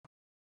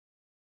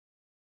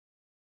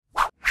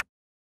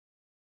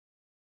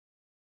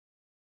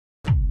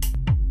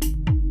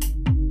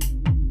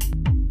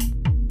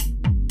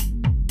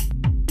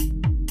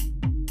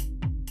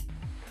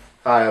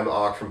Hi, I'm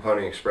Og from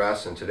Pony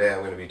Express, and today I'm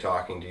going to be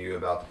talking to you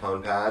about the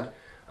Pwn Pad.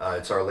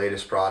 It's our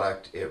latest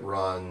product. It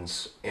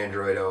runs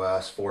Android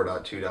OS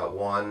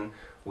 4.2.1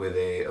 with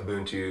a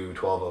Ubuntu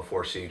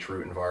 12.04ch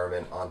root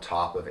environment on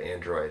top of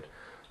Android.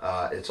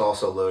 It's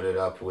also loaded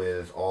up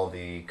with all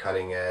the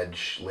cutting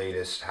edge,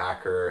 latest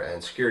hacker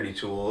and security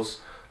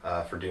tools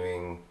for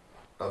doing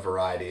a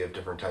variety of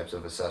different types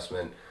of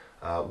assessment,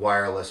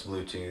 wireless,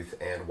 Bluetooth,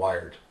 and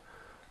wired.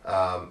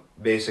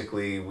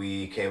 Basically,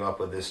 we came up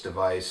with this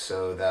device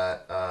so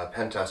that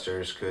pen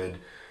testers could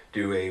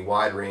do a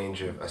wide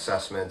range of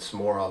assessments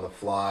more on the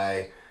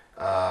fly,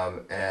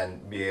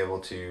 and be able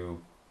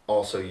to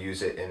also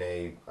use it in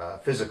a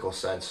physical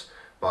sense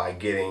by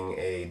getting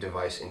a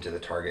device into the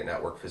target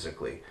network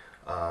physically.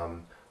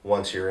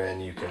 Once you're in,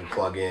 you can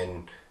plug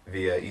in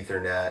via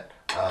Ethernet,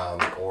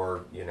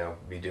 or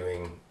be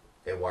doing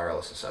a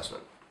wireless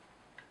assessment.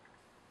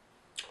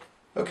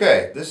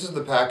 Okay, this is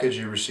the package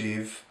you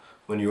receive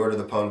when you order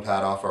the Pwn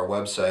Pad off our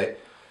website.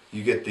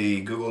 You get the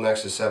Google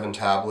Nexus 7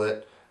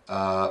 tablet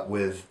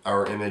with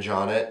our image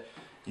on it.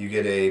 You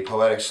get a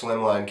Poetic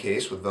Slimline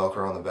case with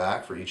Velcro on the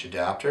back for each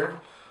adapter.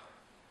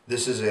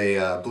 This is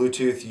a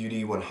Bluetooth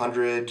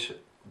UD100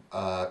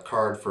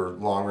 card for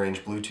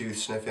long-range Bluetooth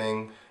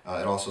sniffing.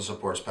 It also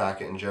supports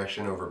packet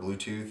injection over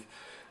Bluetooth.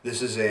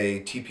 This is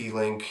a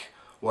TP-Link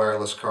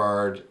wireless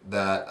card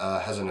that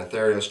has an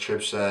Aetherios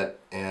chipset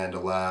and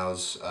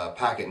allows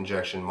packet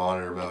injection,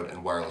 monitor mode,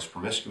 and wireless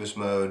promiscuous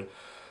mode.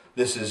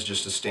 This is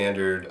just a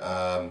standard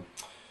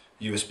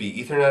USB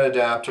Ethernet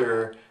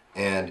adapter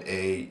and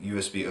a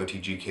USB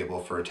OTG cable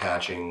for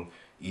attaching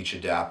each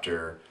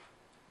adapter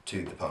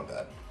to the Pwn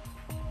Pad.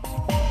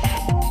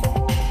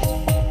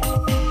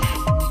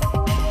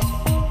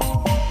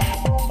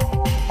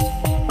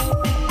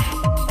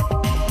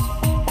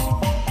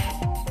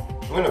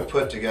 I'm going to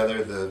put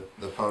together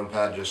the Pwn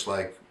Pad just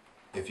like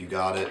if you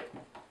got it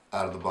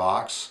out of the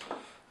box.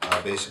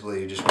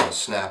 Basically, you just want to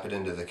snap it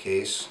into the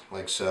case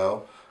like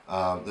so.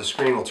 The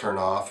screen will turn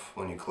off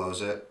when you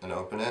close it and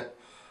open it.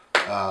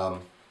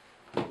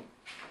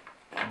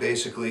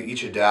 Basically,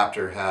 each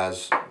adapter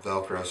has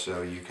Velcro,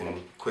 so you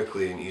can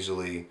quickly and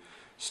easily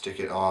stick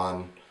it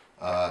on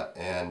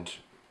and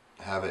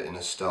have it in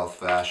a stealth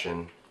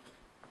fashion.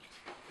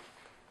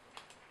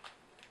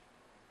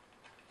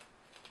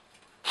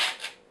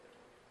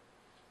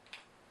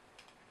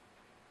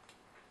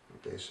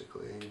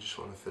 Basically, you just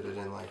want to fit it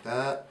in like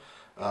that.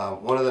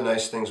 One of the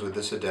nice things with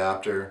this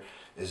adapter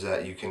is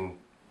that you can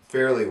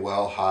fairly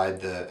well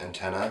hide the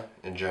antenna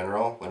in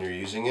general when you're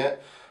using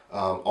it.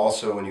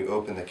 Also, when you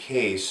open the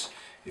case,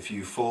 if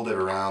you fold it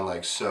around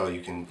like so,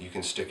 you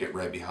can stick it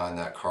right behind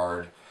that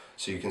card,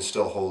 so you can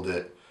still hold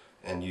it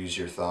and use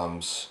your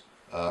thumbs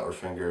or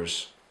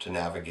fingers to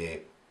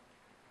navigate.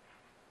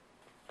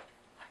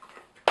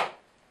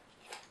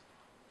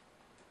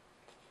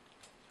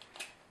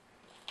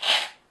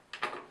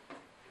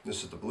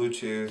 This is the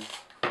Bluetooth,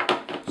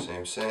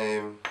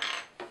 same.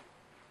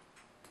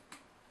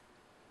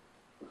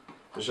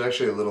 There's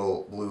actually a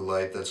little blue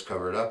light that's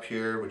covered up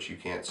here, which you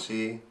can't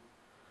see.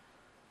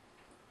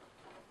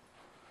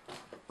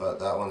 But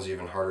that one's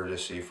even harder to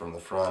see from the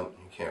front.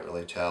 You can't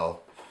really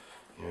tell.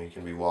 You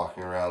can be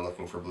walking around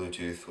looking for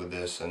Bluetooth with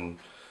this, and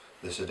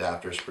this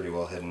adapter is pretty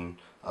well hidden.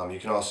 You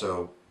can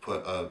also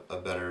put a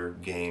better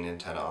gain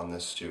antenna on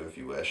this too if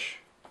you wish.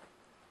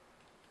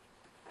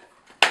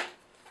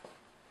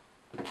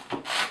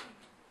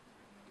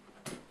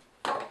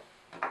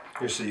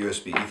 Here's the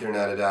USB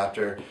Ethernet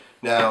adapter.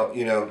 Now,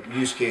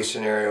 use case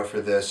scenario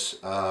for this,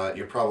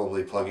 you're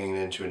probably plugging it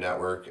into a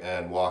network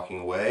and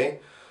walking away.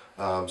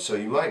 So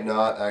you might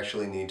not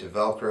actually need to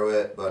Velcro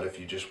it, but if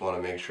you just want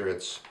to make sure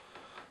it's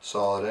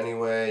solid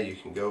anyway, you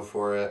can go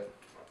for it.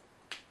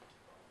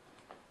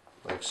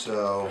 Like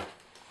so.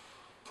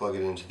 Plug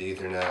it into the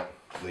Ethernet,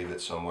 leave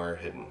it somewhere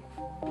hidden.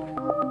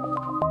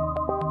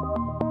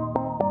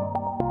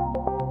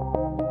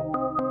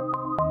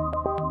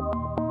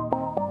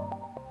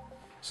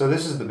 So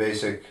this is the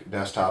basic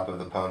desktop of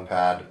the Pwn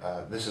Pad.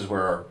 This is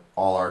where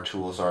all our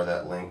tools are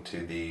that link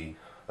to the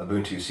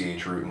Ubuntu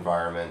CH root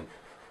environment,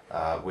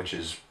 which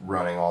is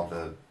running all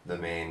the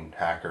main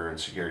hacker and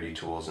security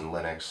tools in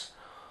Linux.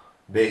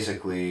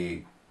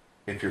 Basically,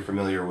 if you're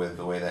familiar with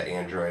the way that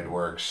Android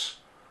works,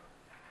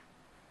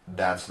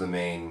 that's the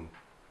main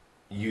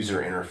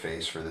user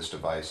interface for this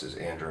device is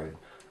Android.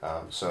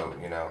 So,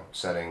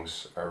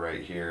 settings are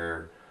right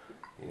here.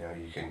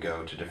 You can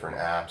go to different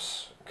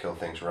apps, kill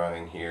things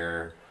running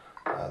here.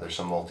 There's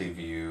some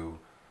multi-view.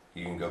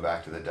 You can go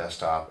back to the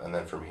desktop, and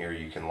then from here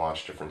you can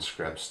launch different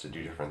scripts to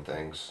do different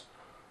things.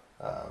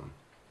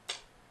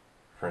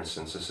 For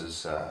instance, this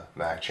is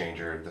Mac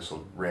Changer. This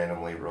will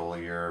randomly roll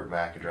your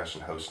MAC address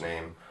and host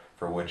name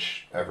for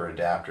whichever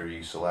adapter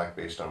you select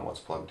based on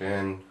what's plugged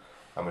in.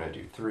 I'm going to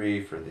do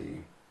 3 for the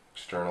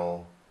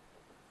external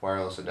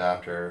wireless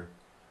adapter,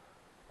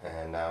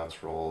 and now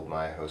it's rolled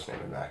my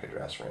hostname and MAC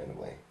address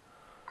randomly.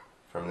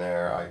 From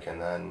there I can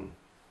then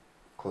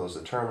close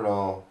the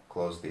terminal,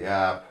 close the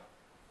app,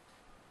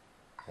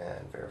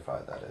 and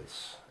verify that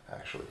it's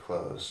actually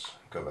closed,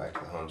 go back to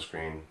the home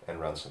screen and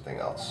run something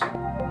else.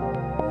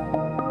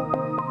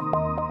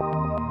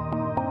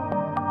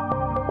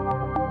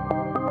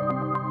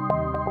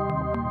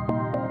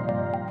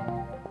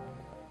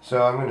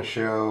 So I'm going to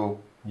show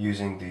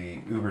using the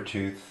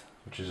Ubertooth,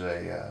 which is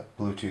a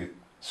Bluetooth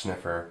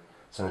sniffer.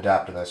 It's an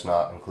adapter that's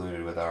not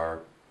included with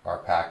our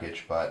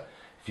package, but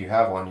if you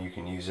have one you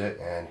can use it,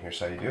 and here's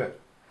how you do it.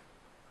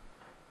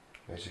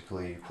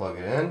 Basically you plug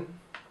it in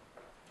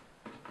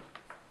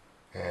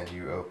and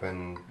you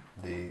open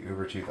the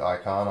Ubertooth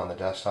icon on the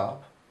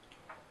desktop.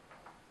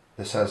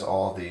 This has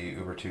all the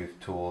Ubertooth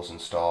tools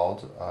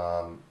installed,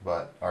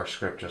 but our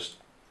script just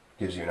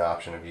gives you an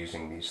option of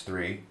using these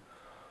three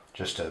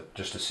just to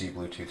see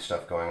Bluetooth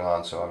stuff going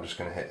on. So I'm just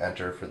going to hit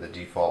enter for the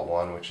default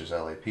one, which is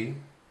LAP, and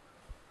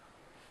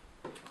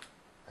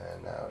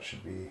now it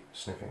should be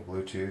sniffing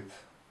Bluetooth.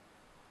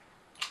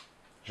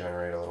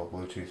 Generate a little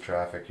Bluetooth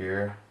traffic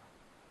here,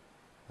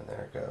 and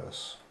there it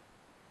goes.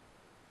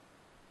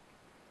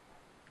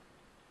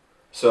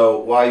 So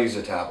why use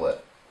a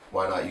tablet?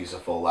 Why not use a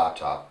full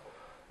laptop?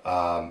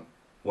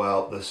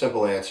 Well, the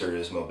simple answer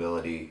is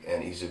mobility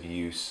and ease of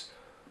use.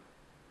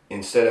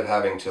 Instead of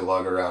having to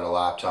lug around a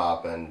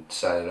laptop and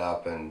set it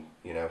up and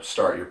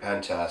start your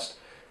pen test,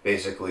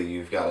 basically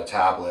you've got a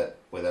tablet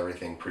with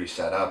everything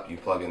pre-set up. You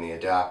plug in the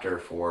adapter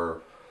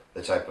for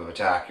the type of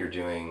attack you're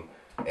doing,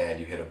 and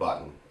you hit a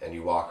button and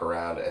you walk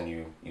around and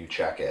you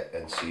check it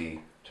and see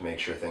to make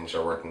sure things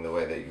are working the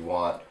way that you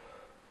want.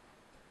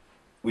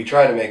 We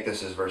try to make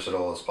this as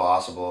versatile as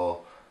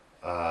possible.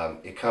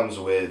 It comes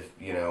with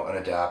an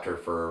adapter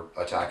for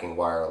attacking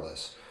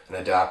wireless, an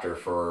adapter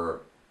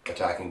for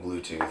attacking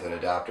Bluetooth, an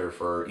adapter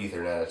for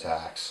Ethernet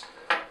attacks.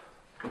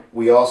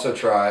 We also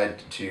tried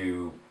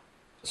to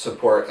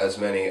support as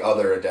many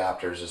other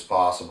adapters as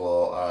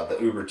possible. The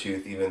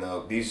Ubertooth, even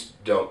though these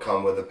don't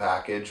come with a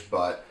package,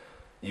 but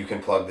you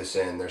can plug this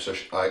in. There's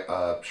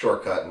a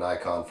shortcut and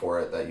icon for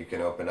it that you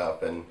can open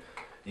up and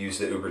use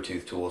the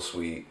Ubertooth tool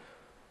suite.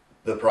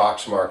 The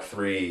Proxmark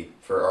 3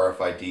 for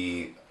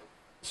RFID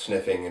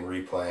sniffing and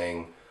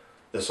replaying.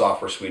 The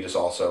software suite is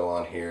also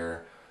on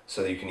here,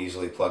 so that you can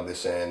easily plug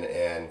this in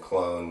and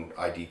clone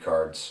ID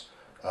cards.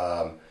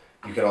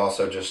 You can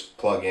also just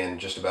plug in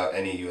just about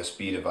any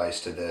USB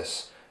device to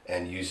this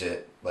and use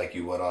it like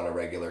you would on a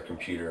regular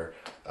computer.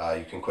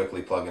 You can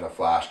quickly plug in a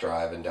flash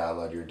drive and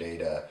download your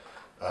data.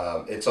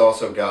 It's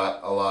also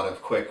got a lot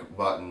of quick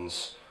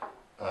buttons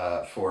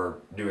for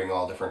doing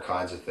all different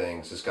kinds of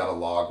things. It's got a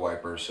log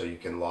wiper, so you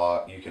can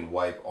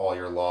wipe all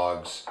your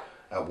logs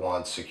at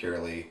once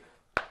securely.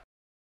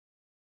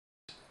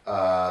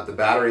 The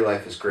battery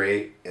life is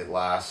great. It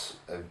lasts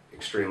an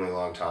extremely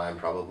long time,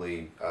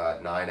 probably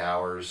 9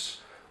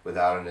 hours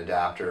without an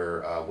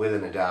adapter. With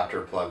an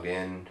adapter plugged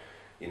in,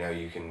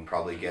 you can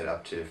probably get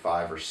up to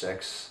 5 or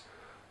 6.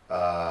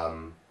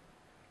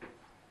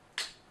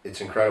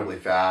 It's incredibly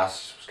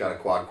fast. It's got a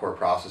quad-core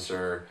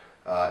processor.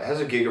 It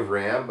has a gig of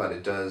RAM, but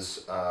it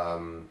does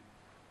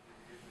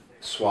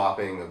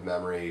swapping of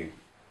memory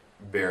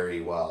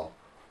very well.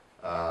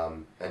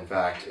 In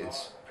fact,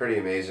 it's pretty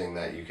amazing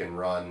that you can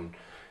run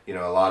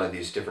a lot of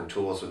these different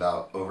tools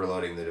without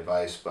overloading the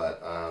device,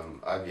 but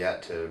I've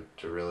yet to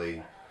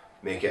really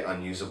make it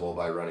unusable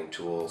by running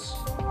tools.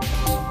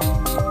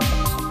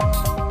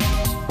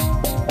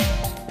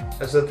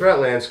 As the threat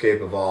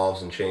landscape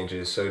evolves and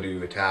changes, so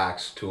do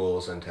attacks,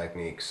 tools, and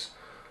techniques.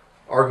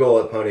 Our goal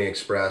at Pwn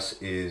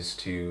Express is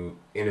to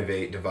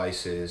innovate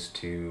devices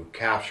to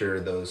capture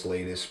those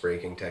latest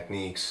breaking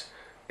techniques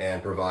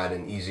and provide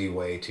an easy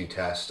way to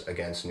test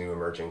against new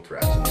emerging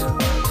threats in your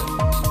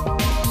environment.